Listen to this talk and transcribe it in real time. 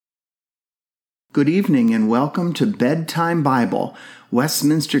Good evening and welcome to Bedtime Bible,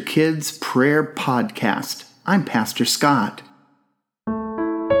 Westminster Kids Prayer Podcast. I'm Pastor Scott.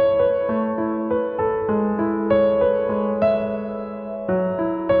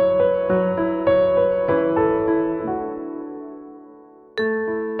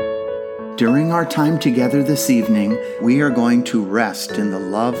 During our time together this evening, we are going to rest in the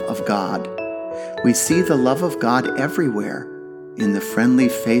love of God. We see the love of God everywhere, in the friendly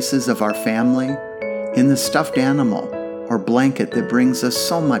faces of our family, in the stuffed animal or blanket that brings us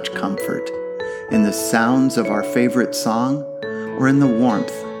so much comfort, in the sounds of our favorite song, or in the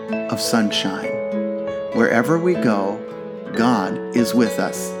warmth of sunshine. Wherever we go, God is with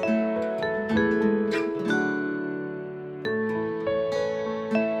us.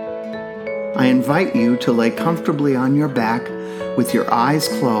 I invite you to lay comfortably on your back with your eyes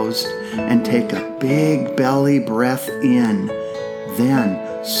closed and take a big belly breath in.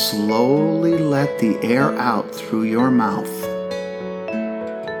 Then slowly let the air out through your mouth.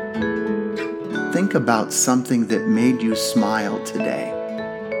 Think about something that made you smile today.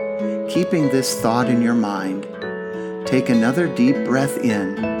 Keeping this thought in your mind, take another deep breath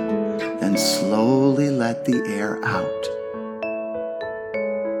in, then slowly let the air out.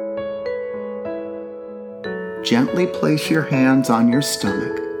 Gently place your hands on your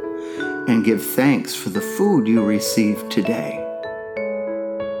stomach and give thanks for the food you received today.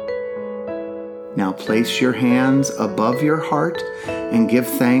 Now place your hands above your heart and give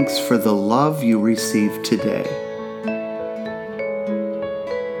thanks for the love you received today.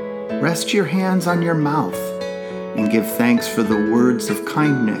 Rest your hands on your mouth and give thanks for the words of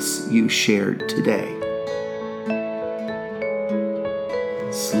kindness you shared today.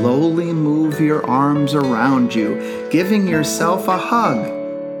 Slowly move your arms around you, giving yourself a hug,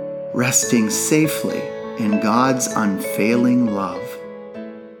 resting safely in God's unfailing love.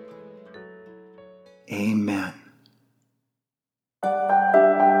 Amen.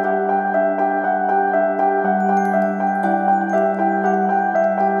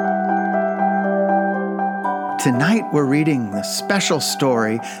 Tonight we're reading the special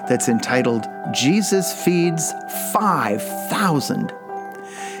story that's entitled Jesus Feeds 5,000.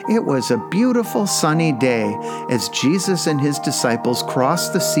 It was a beautiful sunny day as Jesus and his disciples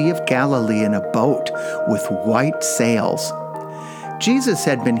crossed the Sea of Galilee in a boat with white sails. Jesus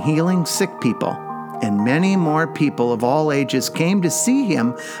had been healing sick people, and many more people of all ages came to see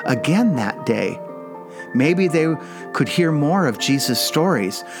him again that day. Maybe they could hear more of Jesus'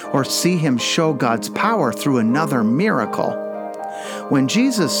 stories or see him show God's power through another miracle. When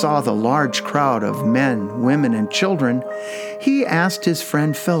Jesus saw the large crowd of men, women, and children, he asked his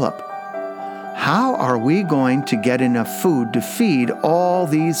friend Philip, "How are we going to get enough food to feed all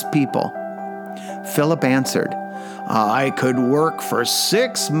these people?" Philip answered, "I could work for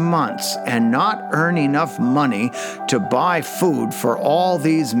 6 months and not earn enough money to buy food for all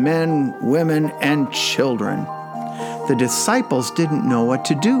these men, women, and children." The disciples didn't know what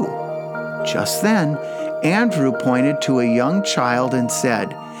to do. Just then, Andrew pointed to a young child and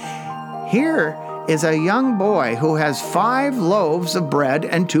said, "Here is a young boy who has 5 loaves of bread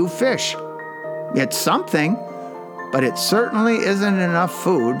and 2 fish. It's something, but it certainly isn't enough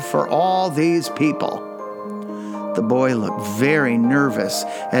food for all these people." The boy looked very nervous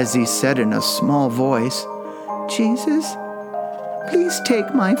as he said in a small voice, "Jesus, please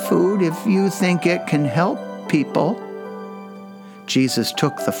take my food if you think it can help people." Jesus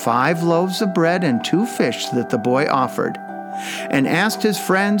took the 5 loaves of bread and 2 fish that the boy offered and asked his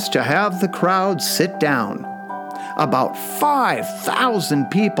friends to have the crowd sit down. About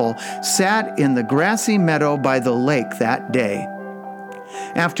 5,000 people sat in the grassy meadow by the lake that day.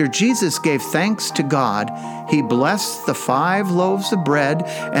 After Jesus gave thanks to God, he blessed the 5 loaves of bread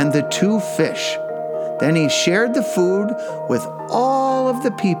and the 2 fish. Then he shared the food with all of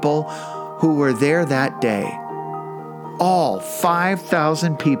the people who were there that day. All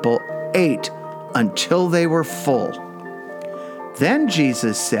 5,000 people ate until they were full. Then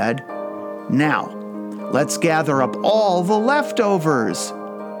Jesus said, "Now, let's gather up all the leftovers."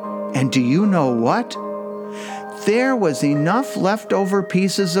 And do you know what? There was enough leftover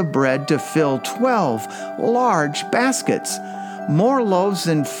pieces of bread to fill 12 large baskets, more loaves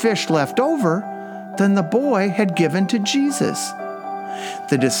and fish left over than the boy had given to Jesus.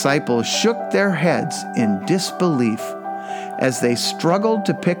 The disciples shook their heads in disbelief as they struggled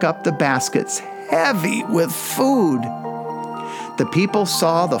to pick up the baskets heavy with food. The people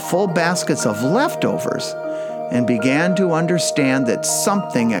saw the full baskets of leftovers and began to understand that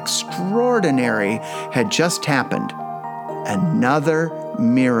something extraordinary had just happened. Another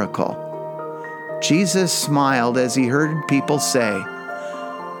miracle. Jesus smiled as he heard people say,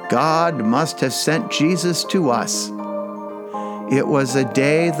 God must have sent Jesus to us. It was a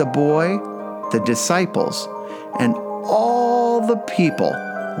day the boy, the disciples, and all the people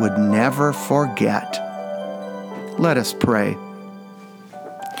would never forget. Let us pray.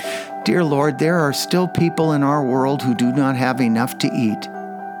 Dear Lord, there are still people in our world who do not have enough to eat.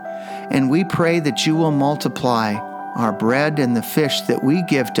 And we pray that you will multiply our bread and the fish that we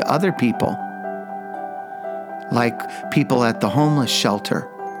give to other people, like people at the homeless shelter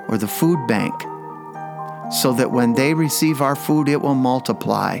or the food bank, so that when they receive our food, it will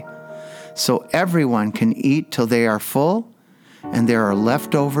multiply, so everyone can eat till they are full and there are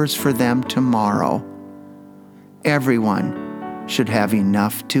leftovers for them tomorrow. Everyone should have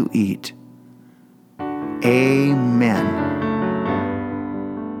enough to eat. Amen.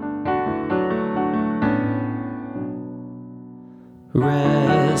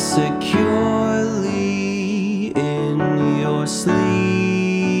 Rest securely in your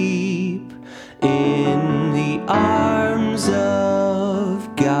sleep, in the arms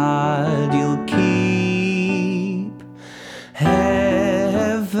of God you'll keep.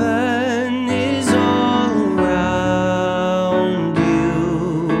 Heaven is all around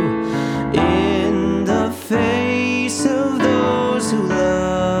you, in the face of those who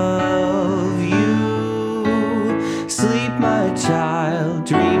love you. Sleep, my child,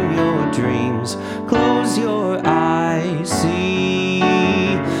 dream your dreams, close your eyes, see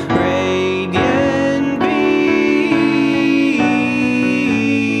radiant beams,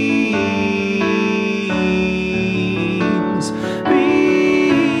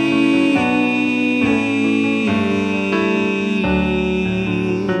 beams.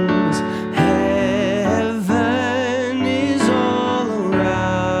 Heaven is all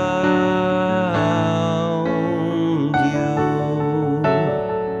around you.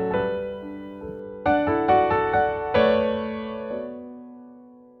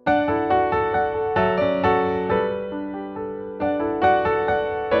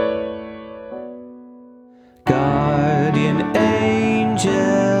 Guardian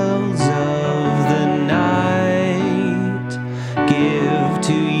angels of the night, give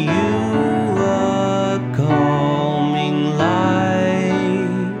to you a calming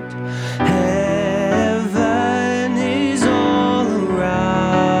light. Heaven is all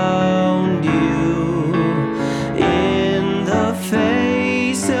around you, in the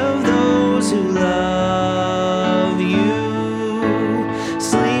face of those who love you.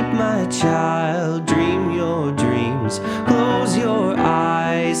 Sleep, my child, dream your dreams, close your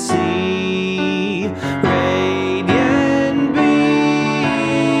eyes, see radiant beams,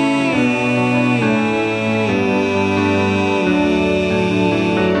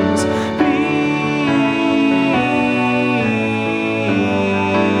 beams.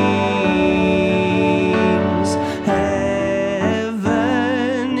 Heaven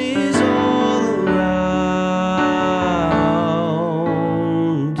is all around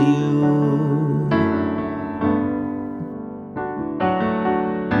you.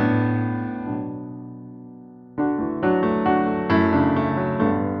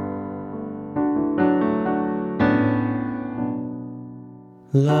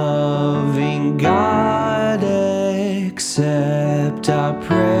 Loving God, accept our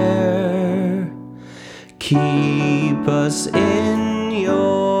prayer. Keep us in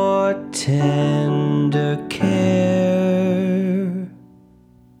your tender care.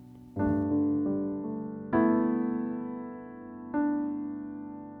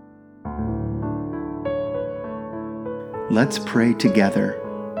 Let's pray together.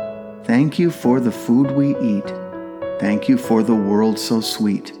 Thank you for the food we eat. Thank you for the world so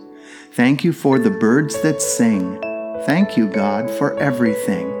sweet. Thank you for the birds that sing. Thank you, God, for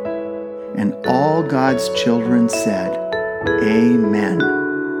everything. And all God's children said, Amen.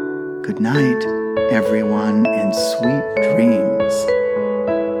 Good night, everyone, and sweet dreams.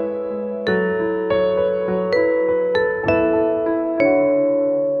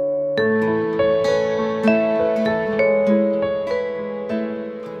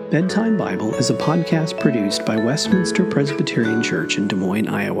 Bedtime Bible is a podcast produced by Westminster Presbyterian Church in Des Moines,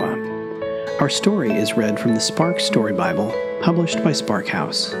 Iowa. Our story is read from the Spark Story Bible, published by Spark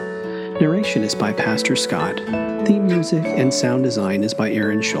House. Narration is by Pastor Scott. Theme music and sound design is by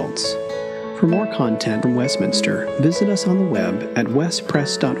Aaron Schultz. For more content from Westminster, visit us on the web at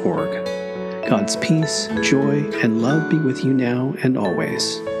westpress.org. God's peace, joy, and love be with you now and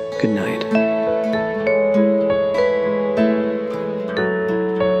always. Good night.